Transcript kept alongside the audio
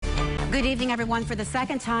Good evening, everyone. For the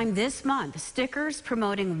second time this month, stickers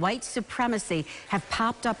promoting white supremacy have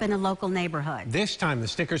popped up in a local neighborhood. This time, the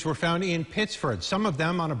stickers were found in Pittsford, some of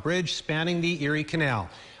them on a bridge spanning the Erie Canal.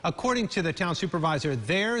 According to the town supervisor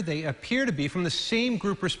there, they appear to be from the same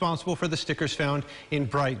group responsible for the stickers found in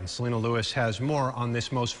Brighton. Selena Lewis has more on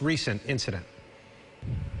this most recent incident.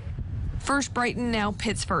 First Brighton, now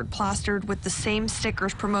Pittsford, plastered with the same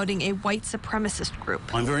stickers promoting a white supremacist group.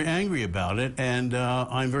 I'm very angry about it, and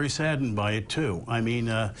I'm very saddened by it, too. I mean,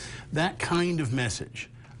 that kind of message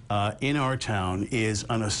in our town is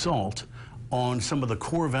an assault on some of the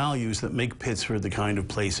core values that make Pittsford the kind of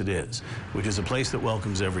place it is, which is a place that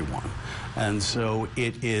welcomes everyone. And so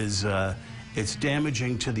it is... it's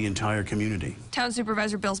damaging to the entire community. Town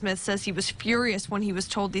Supervisor Bill Smith says he was furious when he was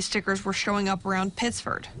told these stickers were showing up around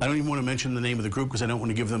Pittsford. I don't even want to mention the name of the group because I don't want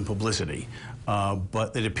to give them publicity.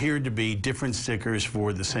 But it appeared to be different stickers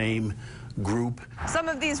for the same group. Some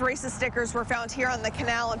of these racist stickers were found here on the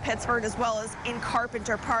canal in Pittsford as well as in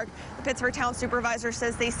Carpenter Park. The Pittsford Town Supervisor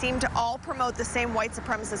says they seem to all promote the same white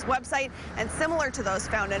supremacist website and similar to those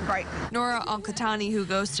found in Brighton. Nora Al-Khatani, who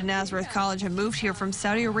goes to Nazareth College and moved here from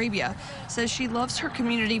Saudi Arabia, says she loves her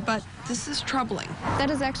community, but this is troubling. That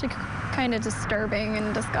is actually kind of disturbing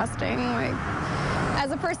and disgusting. Like,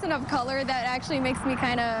 as a person of color, that actually makes me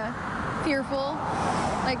kind of fearful.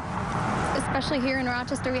 Like, especially here in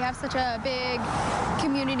Rochester, we have such a big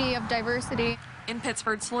community of diversity. In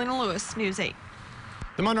Pittsford, Selena Lewis, News 8.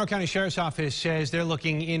 The Monroe County Sheriff's Office says they're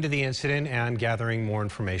looking into the incident and gathering more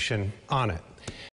information on it.